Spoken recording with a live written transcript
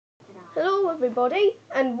Hello everybody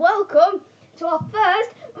and welcome to our first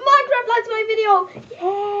Minecraft Let's Play video!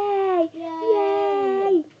 Yay!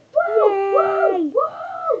 Yay! Woo!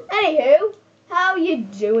 Woo! Anywho, how you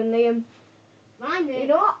doing, Liam? Fine, mate. You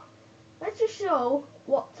know what? Let's just show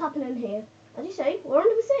what's happening here. As you say, we're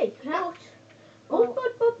under the sea.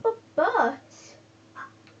 But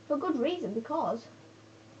for good reason, because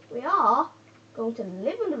we are going to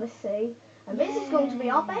live under the sea and this is going to be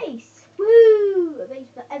our base. Woo! A base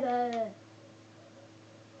forever.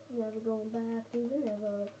 Never going back to the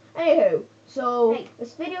never. Anywho, so Hey.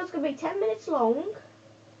 this video's gonna be 10 minutes long,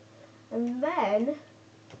 and then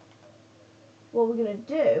what we're gonna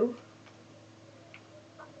do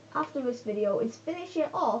after this video is finish it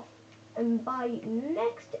off, and by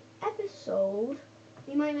next episode,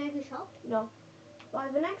 You might make a shop. no, by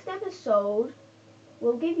the next episode,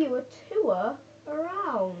 we'll give you a tour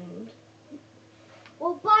around.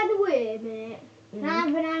 Well, by the way, mate, can I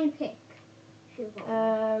have an iron pick?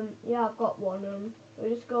 Yeah, I've got one. We'll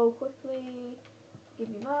just go quickly. Give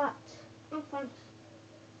you that. Oh, thanks.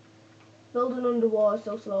 Building underwater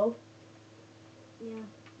so slow. Yeah.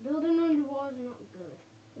 Building underwater is not good.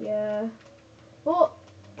 Yeah, but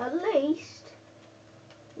at least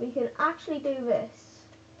we can actually do this.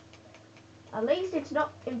 At least it's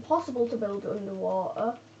not impossible to build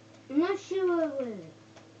underwater. I'm not sure with it.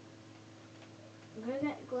 I'm gonna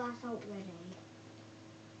get glass out ready.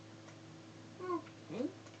 Okay.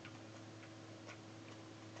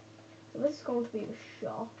 So this is going to be the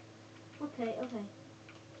shop. Okay.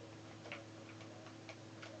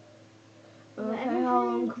 Okay, how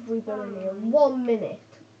long have we been in here? 1 minute.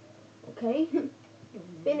 Okay?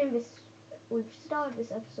 We've started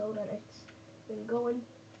this episode and it's been going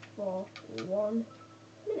for 1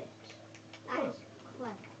 minute. That's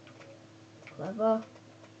clever. Clever.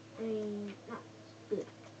 I mean, that's good.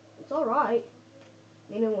 It's alright.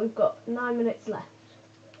 Meaning we've got 9 minutes left.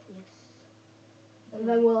 Yes. And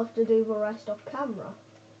then we'll have to do the rest off camera.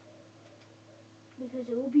 Because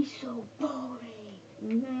it will be so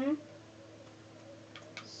boring.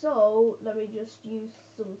 So, let me just use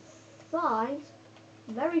some signs.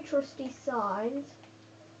 Very trusty signs.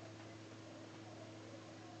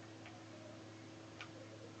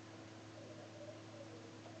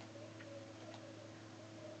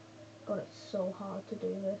 God, it's so hard to do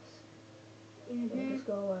this. Let me just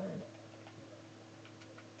go ahead.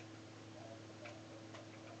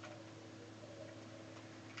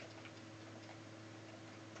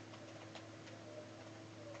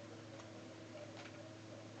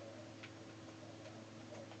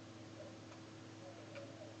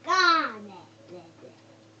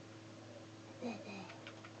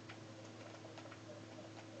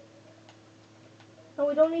 And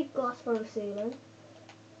we don't need glass for the ceiling.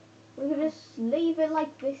 We can just leave it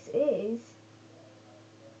like this is.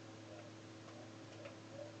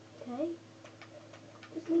 Okay?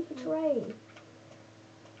 Just leave the terrain.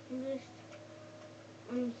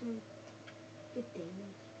 I'm some good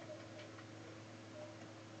things.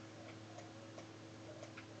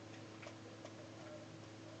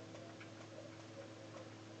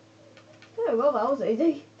 There we go, that was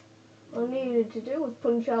easy. All I needed to do was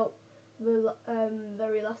punch out the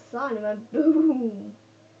very last sign and then boom!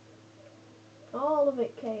 All of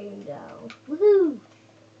it came down. Woohoo!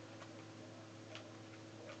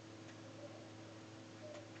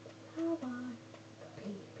 How about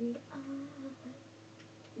baby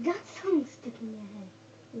That song stuck in your head.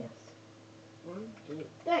 Yes. 1, 2,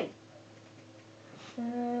 3.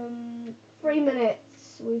 3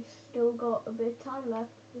 minutes. We've still got a bit of time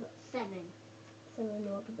left. We've got 7. 7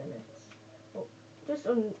 more minutes. Oh, just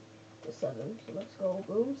under 7. So let's go.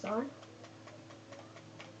 Boom, sign.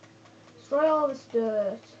 Destroy all this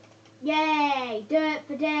dirt. Yay! Dirt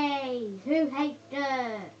for days. Who hates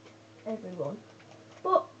dirt? Everyone.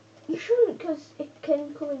 But you shouldn't, because it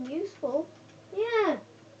can come in useful. Yeah.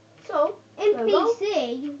 So, In there we go.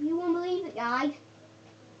 PC, you won't believe it, guys.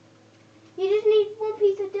 You just need 1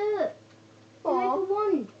 piece of dirt to make a Or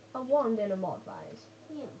wand. a wand in a mod vise.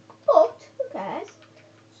 Yeah. But, who cares?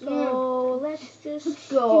 So, let's just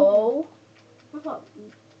go I thought.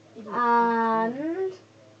 and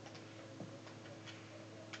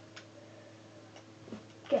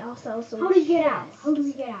get ourselves some How do we get out? chests. How do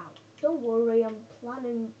we get out? Don't worry,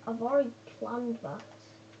 I've already planned that.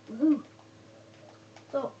 Woohoo.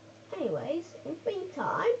 So, anyways, in the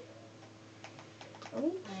meantime, I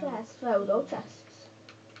need chests. There we go, chests.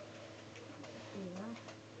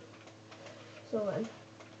 So then,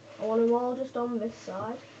 I want them all just on this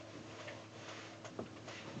side.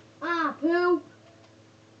 Ah, poop.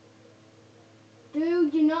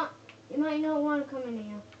 Dude, you might not want to come in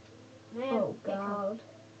here. Oh God.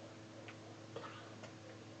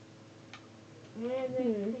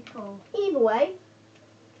 Either way,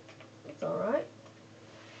 it's alright.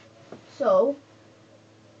 So,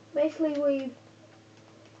 basically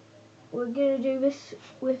we're gonna do this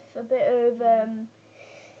with a bit of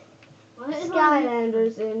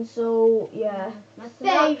Skylanders in, so yeah.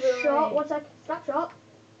 Snapshot, what's that? Snapshot?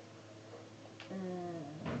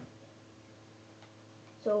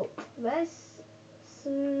 So, there's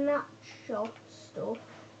snapshot stuff.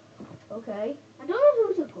 Okay. I don't know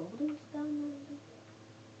who's a golden Skylander.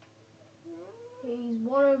 He's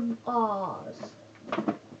one of ours.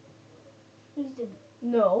 He's the...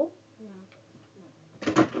 No. No.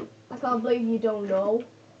 I can't believe you don't know.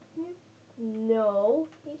 No,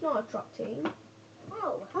 he's not a truck team.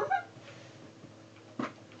 Oh.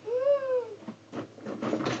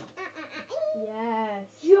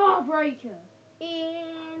 Yes. Jawbreaker.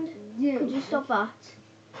 And Yeah. could you stop that?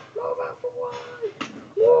 Move out the way!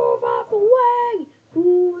 Move out the way!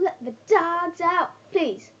 Ooh, let the dogs out.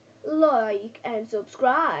 Please like and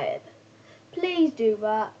subscribe. Please do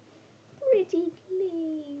that. Pretty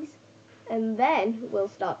please. And then we'll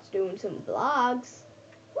start doing some vlogs.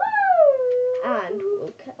 Woo! And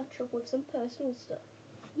we'll catch up with some personal stuff.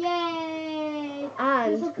 Yay!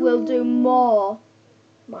 And we'll do more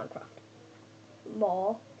Minecraft.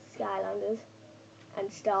 More Skylanders.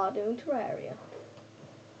 And start doing Terraria.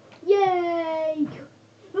 Yay!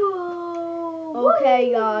 Oh, Okay,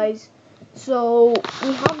 woo! guys. So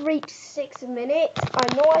we have reached 6 minutes.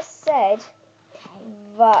 I know I said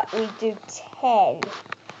that we do 10,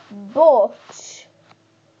 but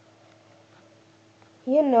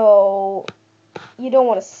you know, you don't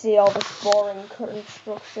want to see all this boring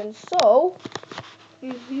construction. So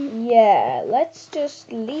yeah, let's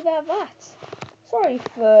just leave it at that. Sorry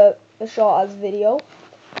for the short ass video,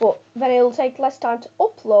 but then it'll take less time to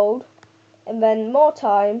upload and then more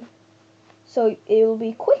time, so it'll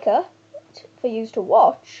be quicker for you to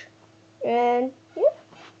watch. And yeah,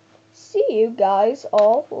 see you guys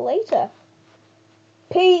all later.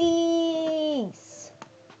 Peace.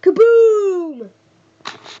 Kaboom!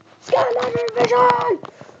 Skylander Vision!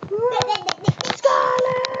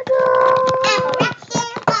 Skylander!